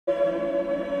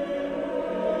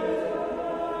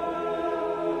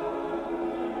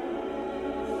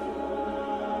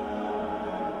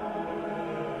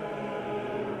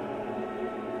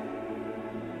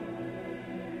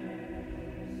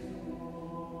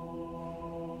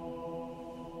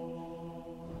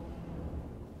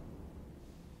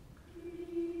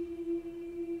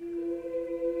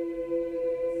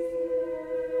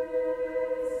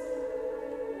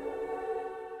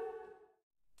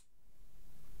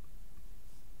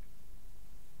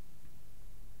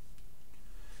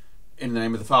In the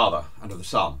name of the Father, and of the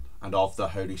Son, and of the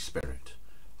Holy Spirit.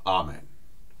 Amen.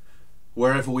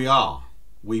 Wherever we are,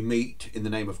 we meet in the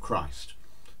name of Christ,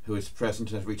 who is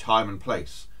present at every time and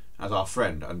place as our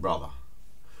friend and brother.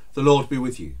 The Lord be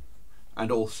with you,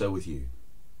 and also with you.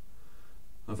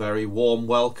 A very warm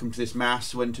welcome to this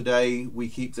Mass when today we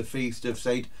keep the feast of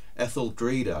St.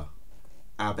 Etheldreda,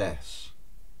 Abbess.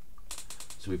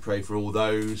 So we pray for all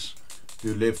those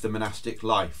who live the monastic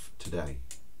life today.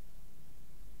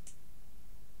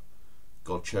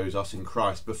 God chose us in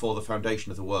Christ before the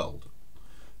foundation of the world,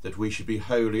 that we should be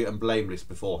holy and blameless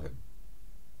before him.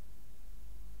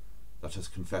 Let us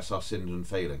confess our sins and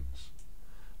failings,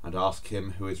 and ask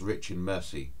him who is rich in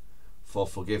mercy for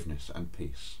forgiveness and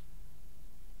peace.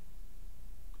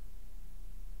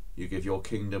 You give your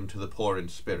kingdom to the poor in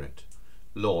spirit.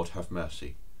 Lord, have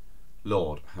mercy.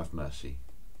 Lord, have mercy.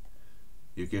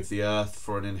 You give the earth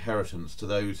for an inheritance to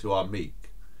those who are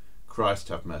meek. Christ,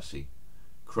 have mercy.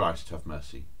 Christ, have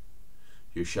mercy.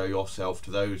 You show yourself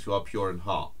to those who are pure in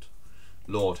heart.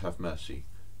 Lord, have mercy.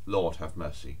 Lord, have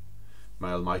mercy.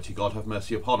 May Almighty God have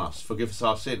mercy upon us, forgive us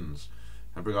our sins,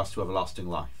 and bring us to everlasting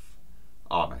life.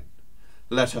 Amen.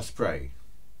 Let us pray.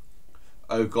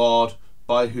 O God,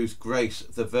 by whose grace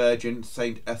the Virgin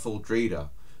Saint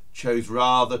Etheldreda chose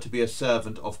rather to be a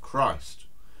servant of Christ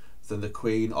than the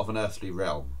queen of an earthly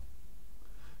realm,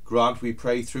 grant, we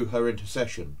pray, through her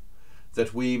intercession,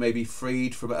 that we may be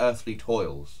freed from earthly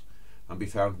toils and be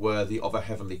found worthy of a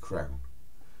heavenly crown.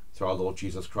 Through our Lord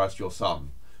Jesus Christ, your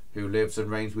Son, who lives and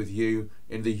reigns with you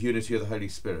in the unity of the Holy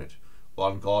Spirit,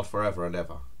 one God for ever and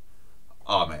ever.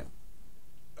 Amen.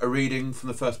 A reading from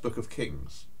the first book of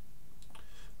Kings.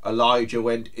 Elijah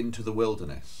went into the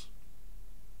wilderness,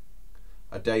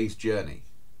 a day's journey,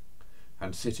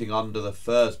 and sitting under the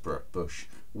furze bush,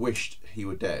 wished he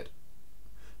were dead.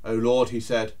 O Lord, he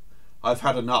said, I've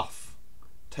had enough.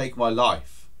 Take my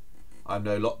life. I am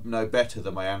no better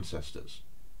than my ancestors.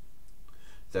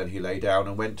 Then he lay down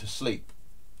and went to sleep.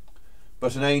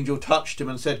 But an angel touched him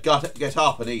and said, Get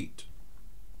up and eat.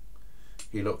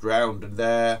 He looked round, and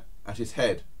there at his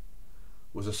head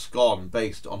was a scone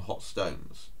based on hot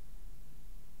stones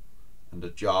and a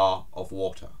jar of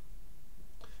water.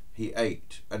 He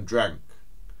ate and drank,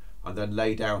 and then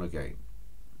lay down again.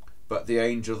 But the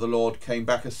angel of the Lord came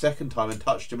back a second time and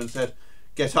touched him and said,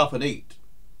 Get up and eat,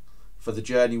 for the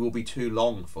journey will be too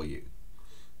long for you.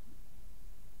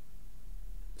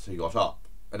 So he got up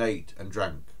and ate and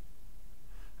drank,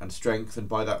 and strengthened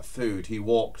by that food he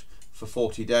walked for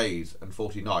 40 days and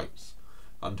 40 nights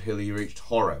until he reached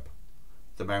Horeb,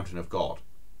 the mountain of God.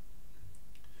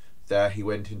 There he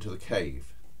went into the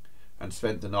cave and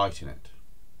spent the night in it.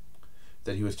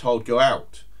 Then he was told, Go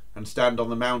out and stand on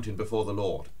the mountain before the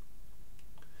Lord.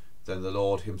 Then the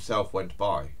Lord himself went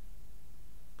by.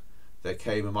 There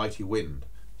came a mighty wind,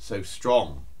 so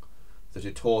strong that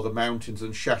it tore the mountains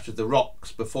and shattered the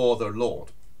rocks before the Lord.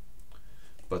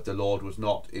 But the Lord was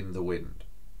not in the wind.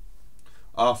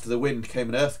 After the wind came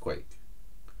an earthquake,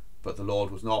 but the Lord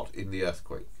was not in the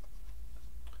earthquake.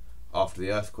 After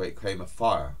the earthquake came a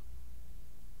fire,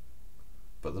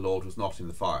 but the Lord was not in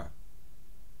the fire.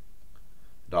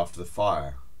 And after the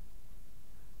fire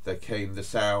there came the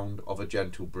sound of a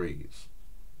gentle breeze.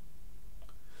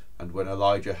 And when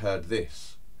Elijah heard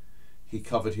this, he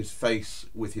covered his face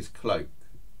with his cloak,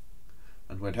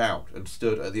 and went out and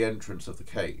stood at the entrance of the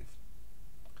cave.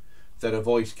 Then a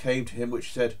voice came to him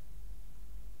which said,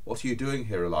 What are you doing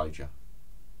here, Elijah?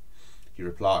 He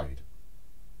replied,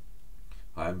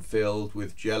 I am filled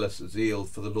with jealous zeal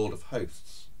for the Lord of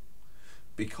hosts,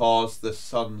 because the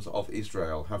sons of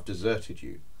Israel have deserted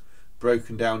you,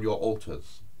 broken down your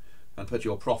altars, and put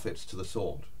your prophets to the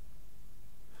sword.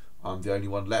 I am the only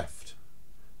one left,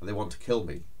 and they want to kill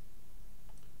me.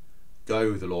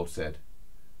 Go, the Lord said,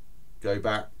 go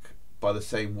back by the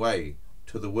same way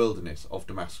to the wilderness of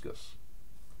Damascus.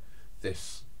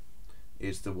 This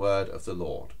is the word of the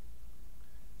Lord.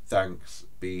 Thanks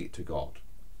be to God.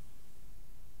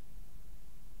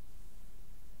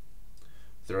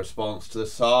 The response to the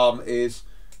psalm is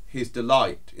his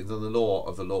delight is in the law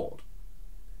of the Lord.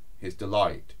 His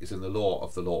delight is in the law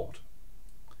of the Lord.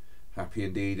 Happy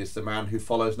indeed is the man who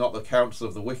follows not the counsel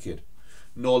of the wicked,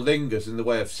 nor lingers in the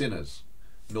way of sinners,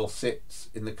 nor sits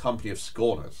in the company of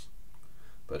scorners,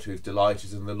 but whose delight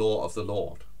is in the law of the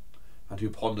Lord, and who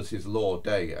ponders his law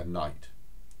day and night.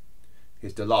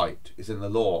 His delight is in the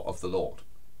law of the Lord.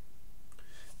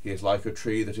 He is like a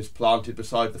tree that is planted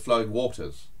beside the flowing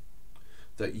waters,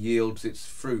 that yields its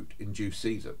fruit in due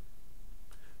season,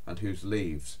 and whose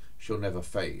leaves shall never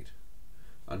fade,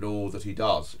 and all that he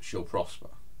does shall prosper.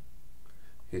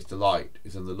 His delight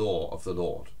is in the law of the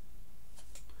Lord.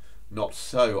 Not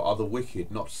so are the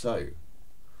wicked, not so.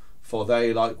 For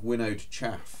they, like winnowed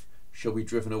chaff, shall be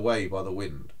driven away by the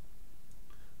wind.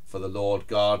 For the Lord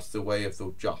guards the way of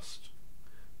the just,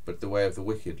 but the way of the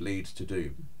wicked leads to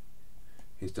doom.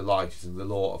 His delight is in the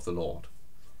law of the Lord.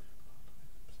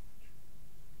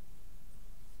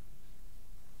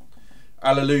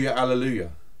 Alleluia,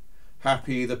 alleluia.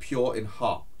 Happy the pure in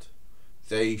heart,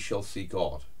 they shall see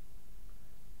God.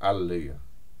 Alleluia.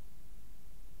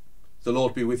 The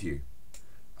Lord be with you,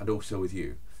 and also with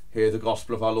you. Hear the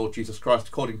gospel of our Lord Jesus Christ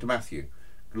according to Matthew.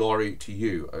 Glory to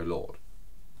you, O Lord.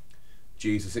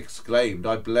 Jesus exclaimed,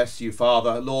 I bless you,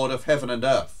 Father, Lord of heaven and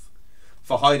earth,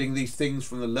 for hiding these things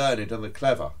from the learned and the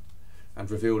clever, and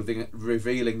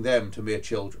revealing them to mere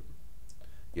children.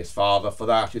 Yes, Father, for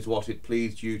that is what it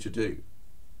pleased you to do.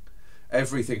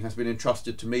 Everything has been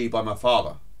entrusted to me by my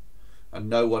Father, and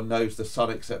no one knows the Son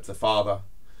except the Father,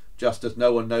 just as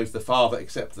no one knows the Father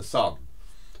except the Son,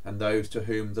 and those to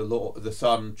whom the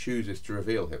Son chooses to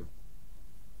reveal him.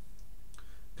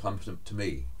 Come to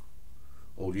me,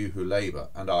 all you who labour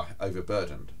and are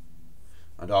overburdened,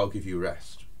 and I'll give you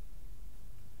rest.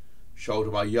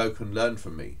 Shoulder my yoke and learn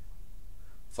from me,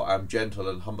 for I am gentle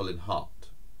and humble in heart,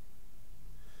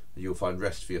 and you'll find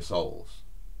rest for your souls.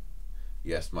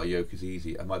 Yes, my yoke is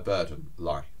easy and my burden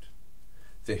light.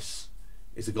 This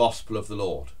is the gospel of the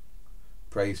Lord.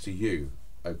 Praise to you,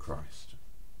 O Christ.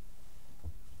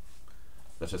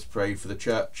 Let us pray for the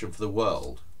church and for the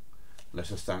world.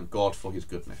 Let us thank God for his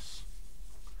goodness.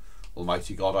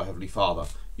 Almighty God, our Heavenly Father,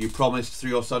 you promised through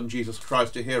your Son Jesus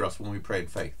Christ to hear us when we pray in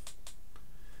faith.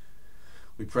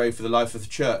 We pray for the life of the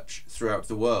church throughout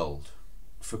the world,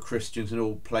 for Christians in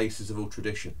all places of all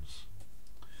traditions.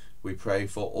 We pray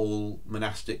for all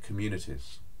monastic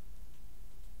communities.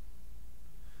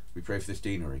 We pray for this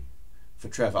deanery, for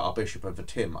Trevor, our bishop, and for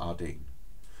Tim, our dean.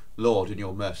 Lord, in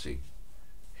your mercy,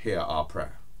 hear our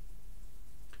prayer.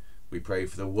 We pray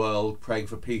for the world, praying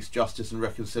for peace, justice and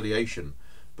reconciliation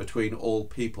between all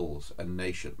peoples and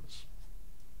nations.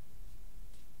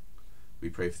 We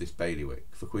pray for this bailiwick,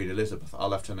 for Queen Elizabeth, our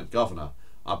Lieutenant Governor,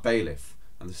 our bailiff,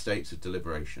 and the states of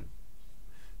deliberation,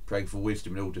 praying for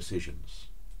wisdom in all decisions.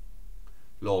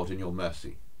 Lord, in your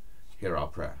mercy, hear our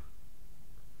prayer.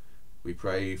 We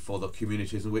pray for the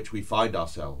communities in which we find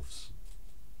ourselves.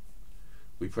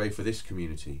 We pray for this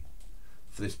community,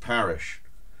 for this parish,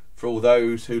 for all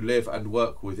those who live and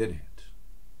work within it.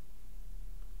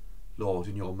 Lord,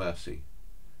 in your mercy,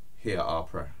 hear our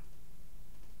prayer.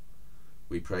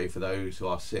 We pray for those who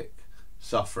are sick,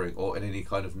 suffering, or in any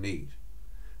kind of need,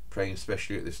 praying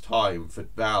especially at this time for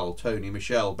Val, Tony,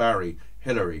 Michelle, Barry,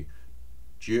 Hilary,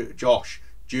 Josh,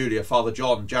 Julia, Father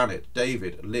John, Janet,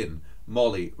 David, Lynn,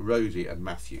 Molly, Rosie and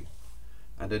Matthew,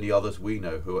 and any others we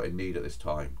know who are in need at this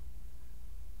time.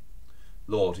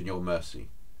 Lord, in your mercy,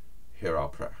 hear our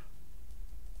prayer.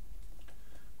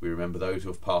 We remember those who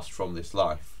have passed from this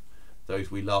life,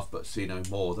 those we love but see no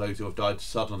more, those who have died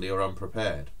suddenly or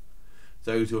unprepared,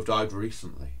 those who have died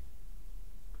recently,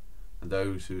 and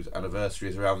those whose anniversary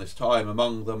is around this time,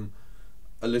 among them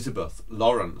Elizabeth,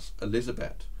 Lawrence,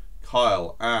 Elizabeth,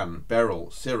 Kyle, Anne,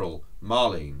 Beryl, Cyril,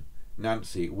 Marlene,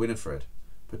 Nancy, Winifred,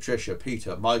 Patricia,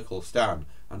 Peter, Michael, Stan,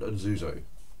 and Nzuzo.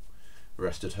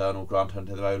 Rest eternal grant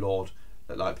unto them, O Lord,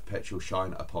 let light perpetual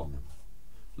shine upon them.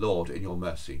 Lord, in your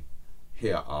mercy,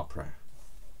 hear our prayer.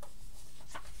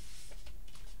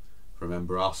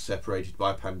 Remember us, separated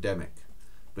by pandemic,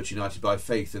 but united by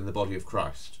faith in the body of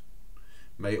Christ.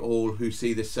 May all who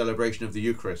see this celebration of the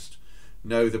Eucharist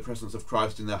know the presence of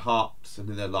Christ in their hearts and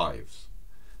in their lives.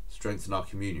 Strengthen our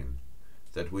communion,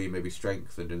 that we may be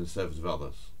strengthened in the service of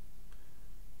others.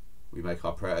 We make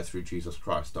our prayer through Jesus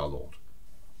Christ our Lord.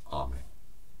 Amen.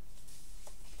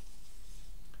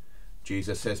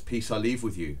 Jesus says, peace I leave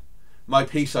with you, my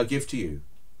peace I give to you.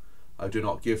 I do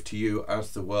not give to you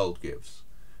as the world gives.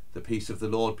 The peace of the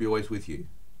Lord be always with you,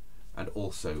 and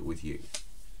also with you.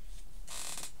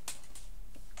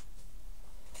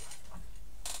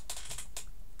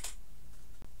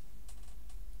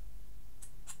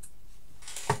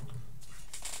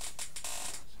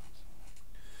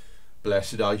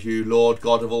 Blessed are you, Lord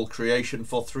God of all creation,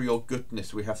 for through your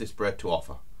goodness we have this bread to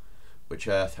offer, which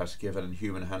earth has given and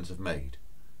human hands have made.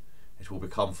 It will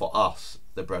become for us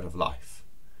the bread of life.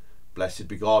 Blessed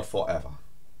be God for ever.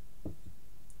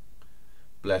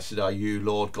 Blessed are you,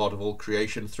 Lord God of all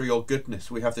creation, through your goodness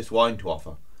we have this wine to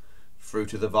offer,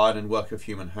 fruit of the vine and work of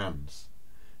human hands.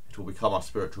 It will become our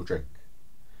spiritual drink.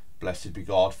 Blessed be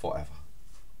God for ever.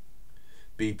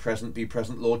 Be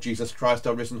present, Lord Jesus Christ,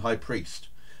 our risen high priest.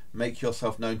 Make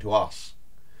yourself known to us.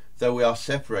 Though we are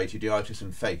separated, unite us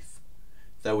in faith.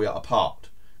 Though we are apart,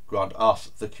 grant us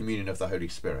the communion of the Holy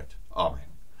Spirit. Amen.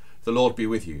 The Lord be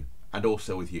with you, and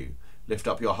also with you. Lift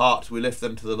up your hearts, we lift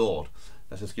them to the Lord.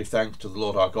 Let us give thanks to the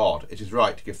Lord our God. It is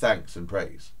right to give thanks and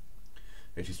praise.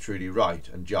 It is truly right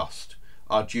and just,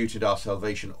 our duty and our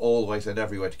salvation, always and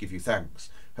everywhere to give you thanks,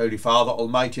 Holy Father,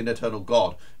 Almighty and eternal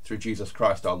God, through Jesus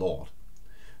Christ our Lord.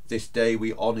 This day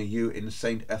we honour you in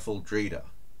Saint Etheldreda,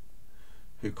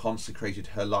 who consecrated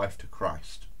her life to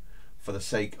Christ for the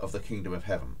sake of the kingdom of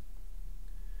heaven.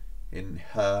 In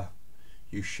her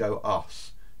you show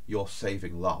us your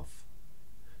saving love,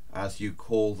 as you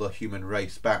call the human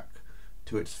race back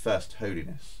to its first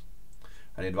holiness,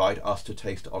 and invite us to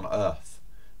taste on earth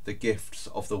the gifts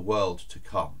of the world to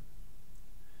come.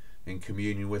 In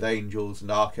communion with angels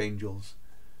and archangels,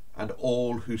 and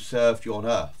all who served you on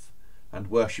earth and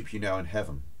worship you now in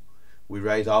heaven, we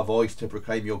raise our voice to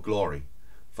proclaim your glory,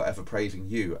 forever praising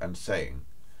you and saying,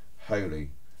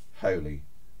 Holy, holy,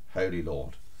 holy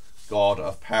Lord, God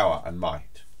of power and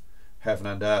might. Heaven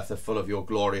and earth are full of your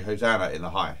glory. Hosanna in the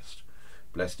highest.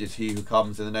 Blessed is he who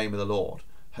comes in the name of the Lord.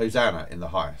 Hosanna in the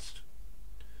highest.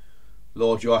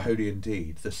 Lord, you are holy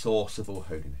indeed, the source of all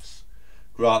holiness.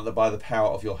 Grant that by the power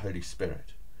of your Holy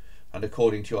Spirit, and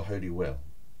according to your holy will,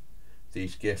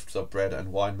 these gifts of bread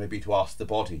and wine may be to us the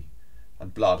body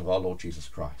and blood of our Lord Jesus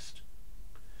Christ,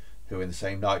 who in the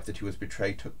same night that he was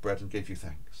betrayed took bread and gave you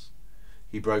thanks.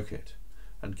 He broke it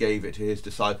and gave it to his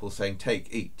disciples, saying,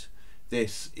 Take, eat.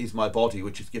 This is my body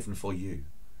which is given for you.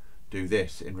 Do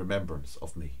this in remembrance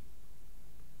of me.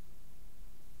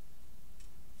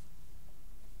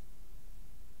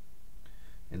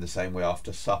 In the same way,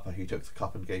 after supper, he took the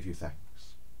cup and gave you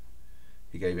thanks.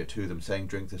 He gave it to them, saying,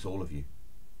 Drink this, all of you.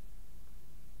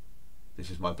 This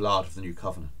is my blood of the new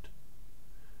covenant,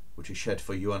 which is shed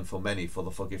for you and for many for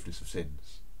the forgiveness of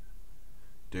sins.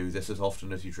 Do this as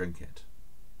often as you drink it,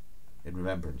 in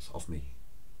remembrance of me.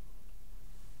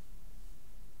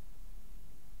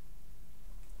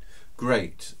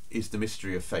 Great is the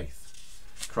mystery of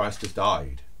faith. Christ has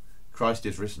died. Christ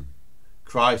is risen.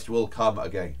 Christ will come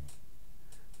again.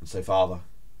 And so, Father,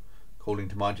 calling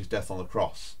to mind his death on the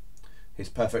cross, his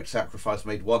perfect sacrifice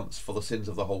made once for the sins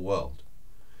of the whole world,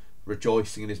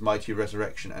 rejoicing in his mighty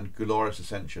resurrection and glorious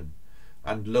ascension,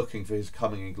 and looking for his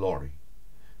coming in glory,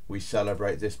 we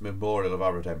celebrate this memorial of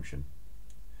our redemption.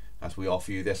 As we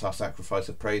offer you this, our sacrifice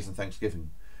of praise and thanksgiving,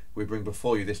 we bring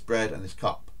before you this bread and this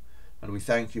cup, and we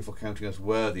thank you for counting us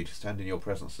worthy to stand in your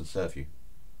presence and serve you.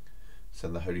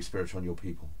 Send the Holy Spirit on your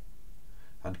people,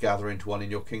 and gather into one in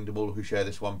your kingdom all who share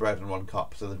this one bread and one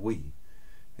cup, so that we,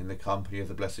 in the company of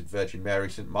the Blessed Virgin Mary,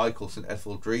 St. Michael, St.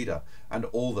 Etheldreda, and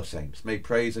all the saints, may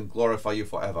praise and glorify you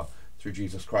forever, through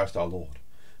Jesus Christ our Lord,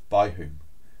 by whom,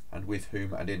 and with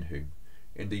whom, and in whom,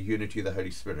 in the unity of the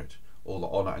Holy Spirit, all the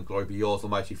honour and glory be yours,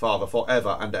 Almighty Father,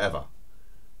 forever and ever.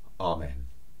 Amen.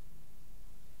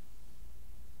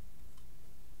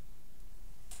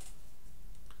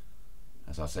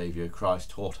 As our Saviour Christ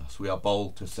taught us, we are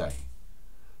bold to say,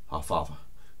 Our Father,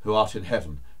 who art in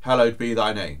heaven, hallowed be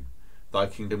thy name. Thy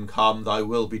kingdom come, thy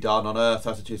will be done on earth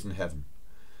as it is in heaven.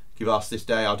 Give us this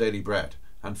day our daily bread,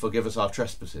 and forgive us our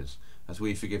trespasses, as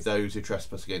we forgive those who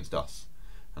trespass against us.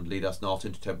 And lead us not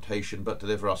into temptation, but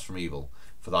deliver us from evil.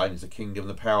 For thine is the kingdom,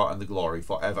 the power, and the glory,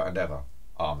 for ever and ever.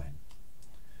 Amen.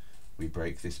 We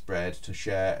break this bread to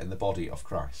share in the body of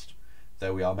Christ.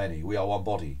 Though we are many, we are one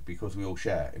body, because we all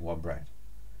share in one bread.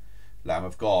 Lamb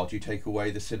of God, you take away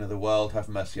the sin of the world, have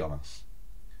mercy on us.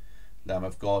 Lamb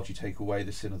of God, you take away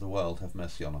the sin of the world, have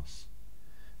mercy on us.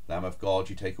 Lamb of God,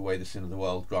 you take away the sin of the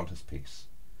world, grant us peace.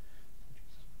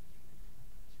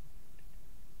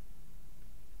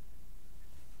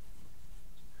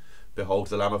 Behold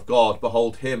the Lamb of God,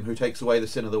 behold him who takes away the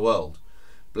sin of the world.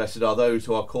 Blessed are those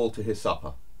who are called to his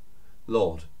supper.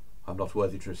 Lord, I am not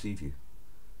worthy to receive you,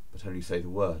 but only say the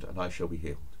word, and I shall be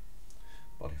healed.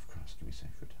 Body of Christ, give me safe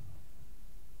return.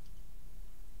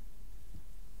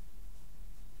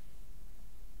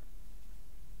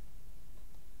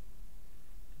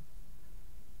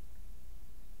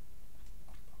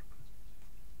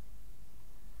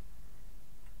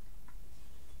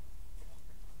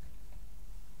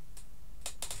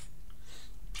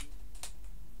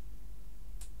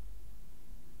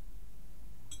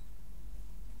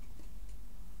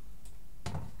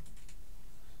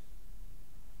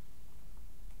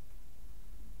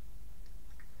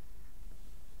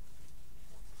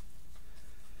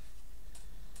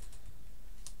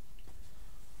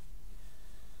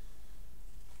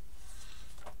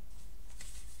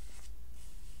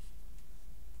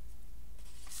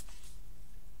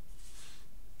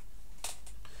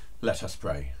 Let us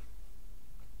pray.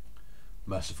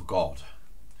 Merciful God,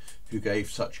 who gave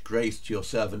such grace to your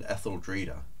servant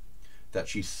Etheldreda, that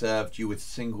she served you with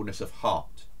singleness of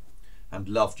heart and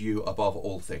loved you above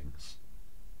all things.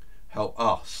 Help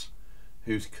us,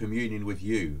 whose communion with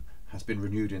you has been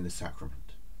renewed in this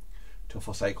sacrament, to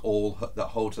forsake all that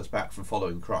holds us back from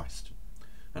following Christ,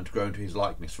 and to grow into his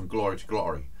likeness from glory to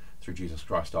glory, through Jesus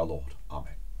Christ our Lord.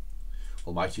 Amen.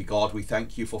 Almighty God, we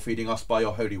thank you for feeding us by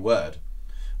your holy word,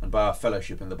 and by our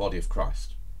fellowship in the body of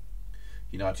Christ.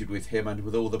 United with him and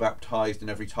with all the baptized in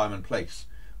every time and place,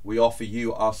 we offer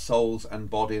you our souls and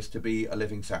bodies to be a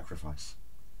living sacrifice.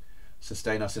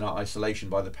 Sustain us in our isolation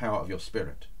by the power of your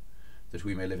Spirit, that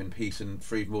we may live in peace and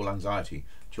free from all anxiety,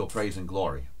 to your praise and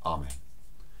glory. Amen.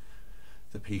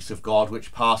 The peace of God,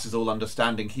 which passes all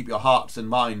understanding, keep your hearts and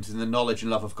minds in the knowledge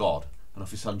and love of God, and of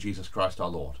his Son Jesus Christ our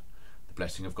Lord. The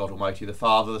blessing of God Almighty, the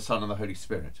Father, the Son, and the Holy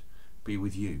Spirit be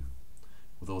with you,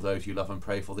 with all those you love and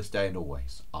pray for this day and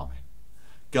always. Amen.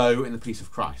 Go in the peace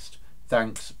of Christ.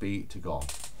 Thanks be to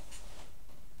God.